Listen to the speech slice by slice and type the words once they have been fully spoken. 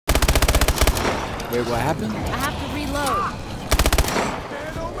Wait, what happened? I have to reload.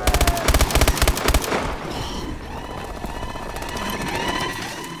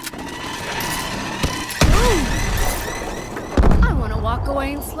 I want to walk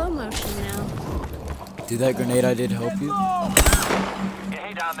away in slow motion now. Did that grenade I did help you?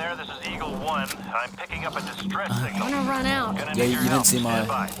 Hey down there, this is Eagle 1. I'm picking up a distress I'm signal. gonna run out. Yeah, you didn't see my...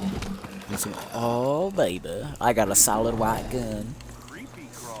 Stand by. Oh, baby. I got a solid white gun.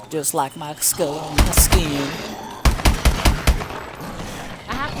 Just like my skull on my skin.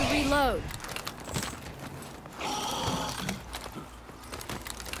 I have to reload.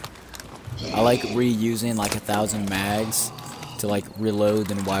 I like reusing like 1,000 mags to like reload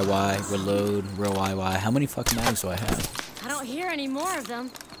and YY, reload, real YY. How many fucking mags do I have? I don't hear any more of them.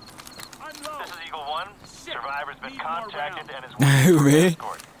 This is Eagle 1. Survivor's been contacted and is Who, waiting for me?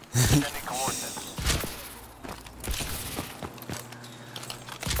 escort. Sending coordinates.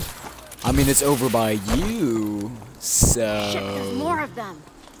 I mean, it's over by you, so... Shit, there's more of them.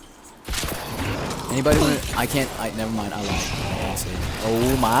 Anybody want to... I can't... never mind, I lied. I can't see.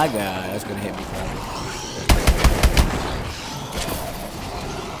 Oh my god, that's gonna hit me probably.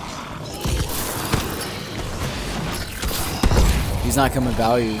 He's not coming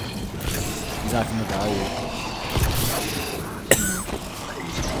value. He's not coming value.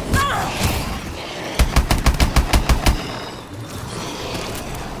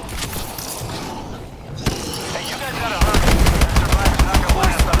 Hey, you guys gotta hurry. Survivor's not gonna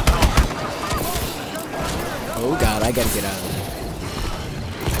last on his own. Oh god, I gotta get out of there.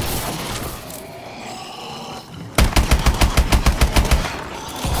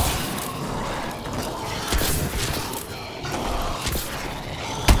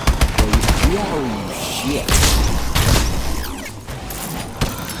 Oh shit.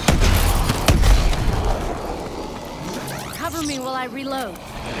 Cover me while I reload.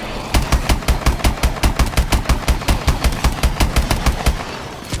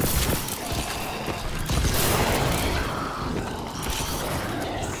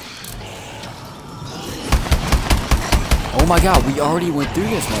 Oh my god, we already went through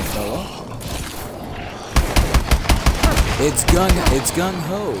this, my fella. It's gung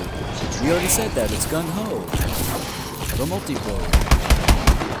ho. We already said that, it's gung ho. The multiplayer.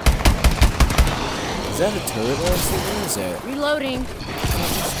 Is that a turret or what is that? Reloading.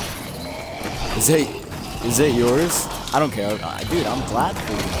 Is that yours? I don't care. Dude, I'm glad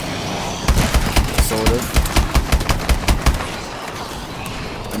for you. Sort of.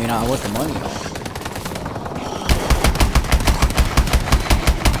 I mean, I want the money.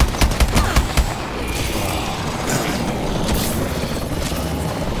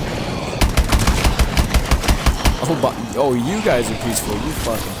 Oh, you guys are peaceful. You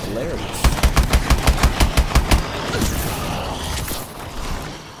fucking hilarious.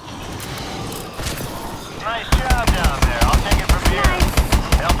 Nice job down there. I'll take it from here.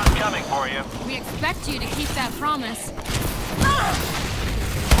 Help is coming for you. We expect you to keep that promise.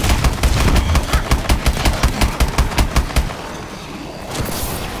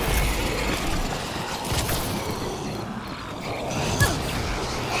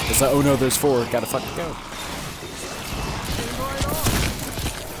 It's like, oh no, there's 4. Gotta fucking go.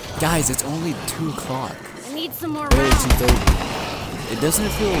 Guys, it's only 2 o'clock. I need some more Barely rounds. 2:30. It doesn't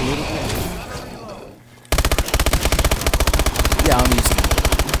feel a little bit. Yeah, I'm used to it.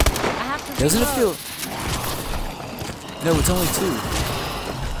 I have to Doesn't it reload. feel? No, it's only 2.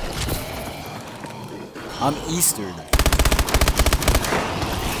 I'm Eastern.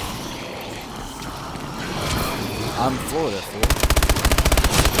 I'm Florida, fool.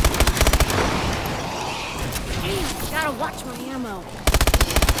 Jeez, gotta watch my ammo.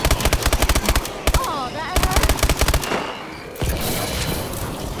 Oh, that hurt.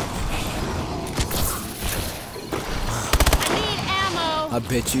 I need ammo. I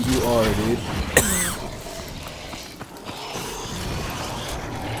bet you are, dude.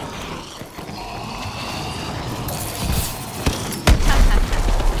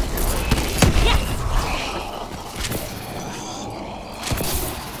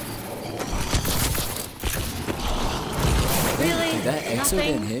 Really? Did that exo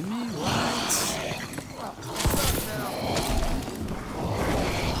didn't Nothing? hit me? What?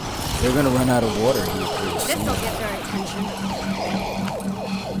 They're gonna run out of water here pretty soon. This'll get their attention.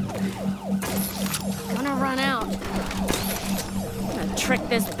 Gonna run out. I'm gonna trick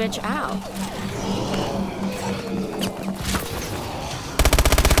this bitch out.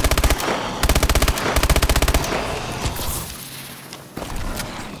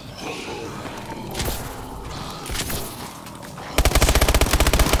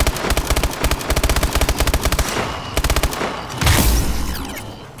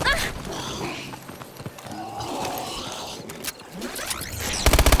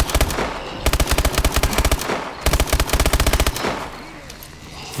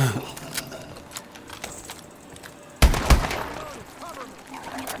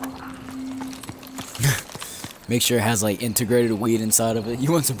 Make sure it has like integrated weed inside of it.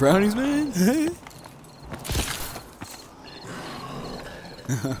 You want some brownies, man?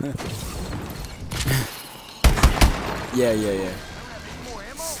 Yeah, yeah, yeah. More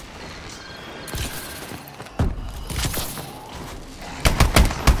ammo?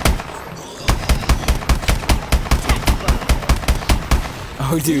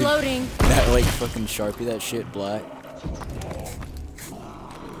 Oh, dude. Reloading. That like fucking Sharpie, that shit black.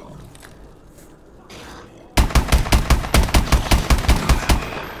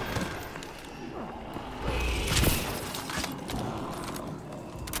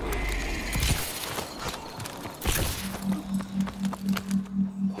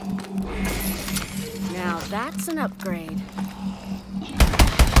 Now that's an upgrade.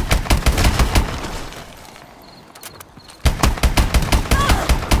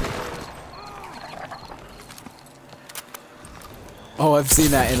 Oh, I've seen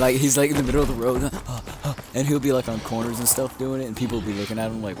that, and like he's like in the middle of the road, and he'll be like on corners and stuff doing it, and people will be looking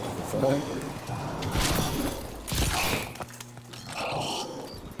at him like, what the fuck?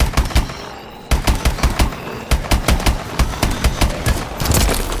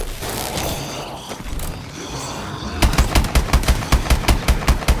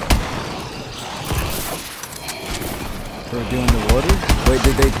 For doing the water? Wait,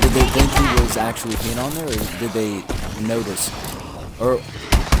 did they think he was actually peeing on there, or did they notice? Or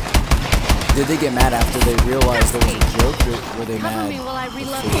did they get mad after they realized there was a joke, or were they Cover mad? me while I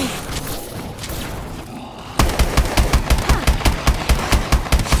reload.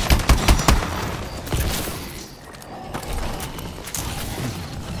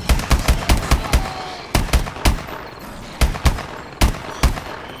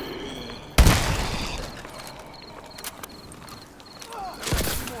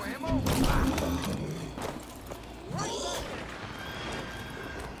 More ammo?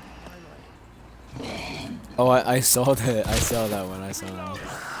 Oh, I saw that. I saw that one. I saw that one.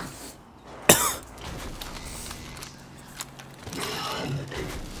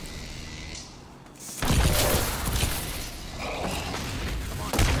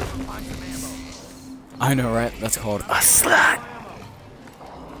 Find some ammo. I know, right? That's called a slut.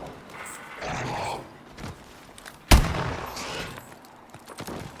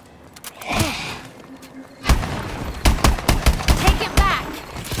 Take it back.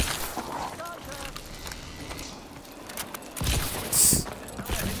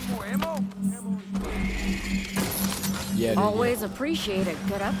 More ammo? Yeah, dude, Always appreciate a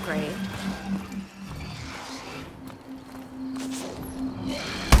good upgrade.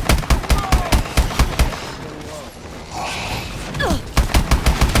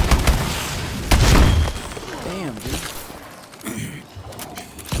 Damn, dude.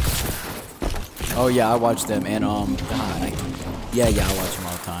 Oh yeah, I watch them, and yeah, I watch them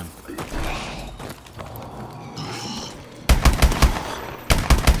all the time.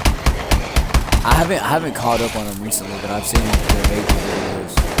 I haven't caught up on them recently, but I've seen their major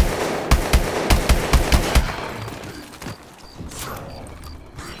videos.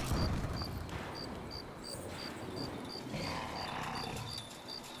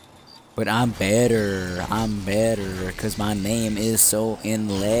 But I'm better, cause my name is so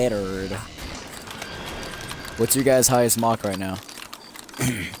lettered. What's your guys' highest mock right now?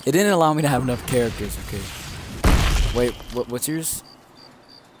 It didn't allow me to have enough characters, okay. Wait, what's yours?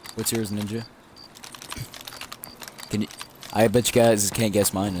 What's yours, Ninja? Can you? I bet you guys can't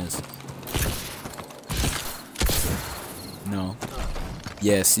guess mine is. No.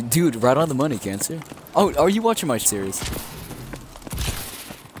 Yes, dude, right on the money, Cancer. Oh, are you watching my series?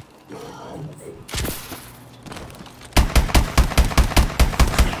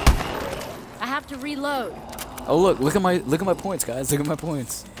 I have to reload. Oh look at my points, guys. Look at my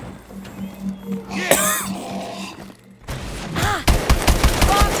points.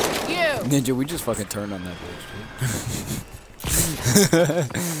 Fuck you. Ninja, we just fucking turned on that bitch, dude.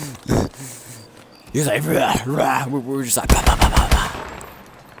 He's like, rah, rah. We're just like, bah, bah, bah, bah, bah.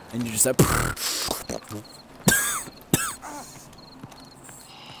 And you're just like, Need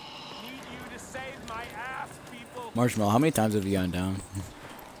you to save my ass, people. Marshmallow, how many times have you gone down?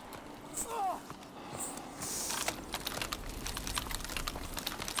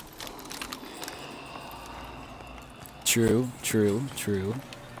 True.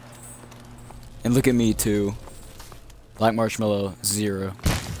 And look at me too. Black Marshmallow, 0.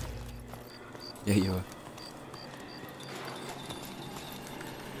 Yeah, you are.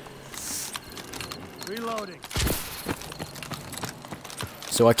 Reloading.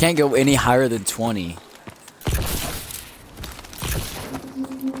 So I can't go any higher than 20.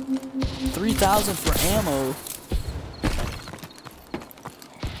 3,000 for ammo.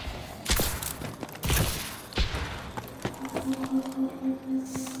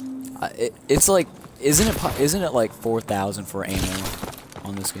 It's like, isn't it like 4,000 for ammo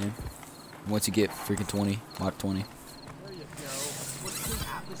on this game? Once you get freaking 20, Mach 20.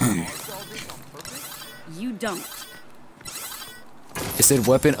 You don't. It said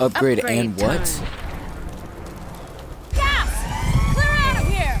weapon upgrade, Upgrade and what? time. Gas! Clear out of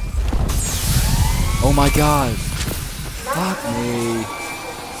here! Oh my god. Fuck me.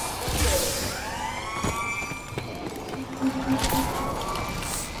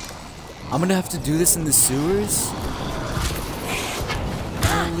 I'm gonna have to do this in the sewers?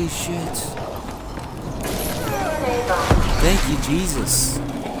 Holy shit. Thank you, Jesus.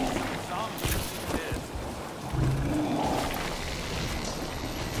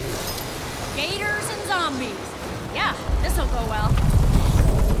 Gators and zombies. Yeah, this'll go well.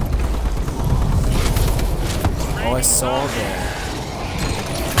 Oh, I saw that.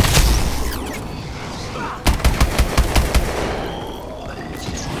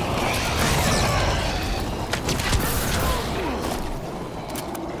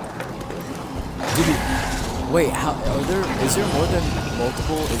 Wait, is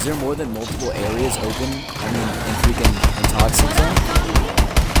there more than multiple areas open? I mean, in freaking Toxic Zone?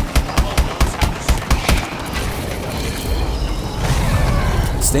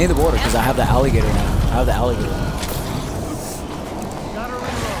 Stay in the border, because I have the alligator now. Dude,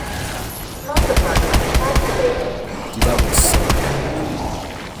 that was so bad.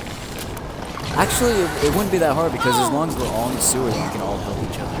 Actually, it wouldn't be that hard, because as long as we're all in the sewer, then we can all help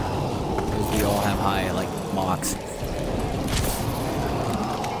each other. Because we all have high, like, mocks.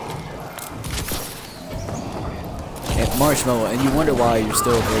 And Marshmallow, and you wonder why you're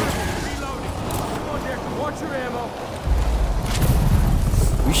still a virgin.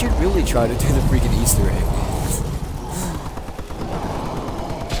 We should really try to do the freaking Easter egg.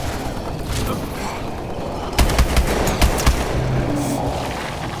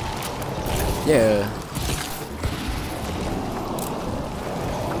 Yeah.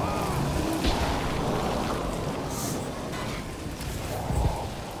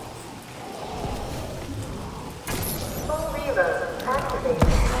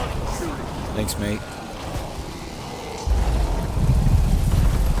 Thanks, mate.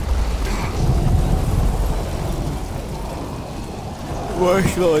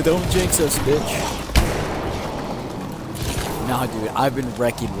 Marshmallow, don't jinx us, bitch. Nah, dude, I've been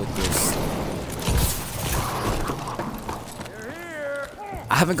wrecking with this.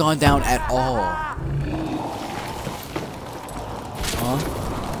 I haven't gone down at all. Huh?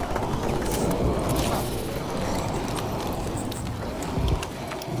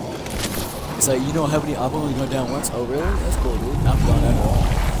 It's like, you don't have any, I've only gone down once. Oh, really? That's cool, dude. I haven't gone down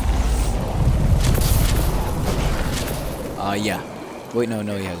at all. Yeah. Wait, no,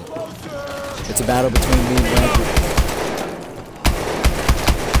 he hasn't. It's a battle between me and Brandon.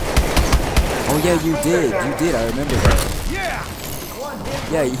 Oh yeah, you did, I remember that.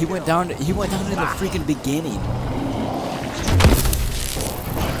 Yeah, he went down in the freaking beginning.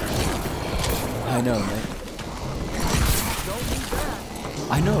 I know, right?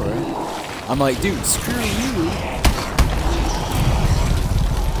 I know, right? I'm like, dude, screw you.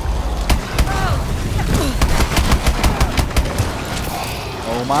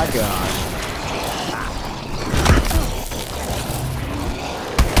 Oh my god.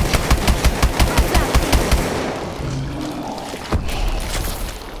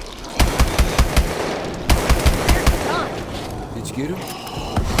 Did you get him?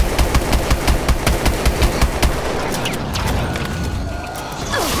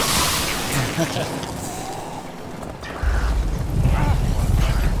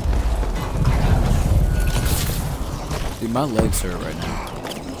 Dude, my legs hurt right now.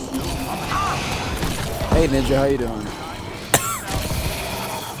 Hey Ninja, how you doing?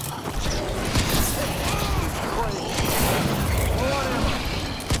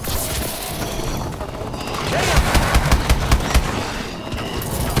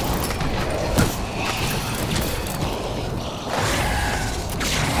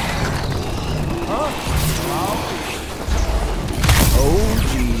 Oh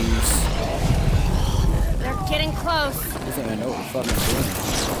jeez. They're getting close. I think I know what we're fucking doing.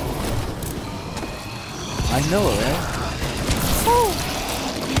 I know, right? Woo.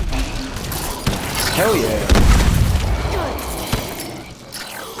 Hell yeah.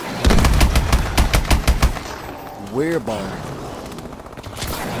 We're born.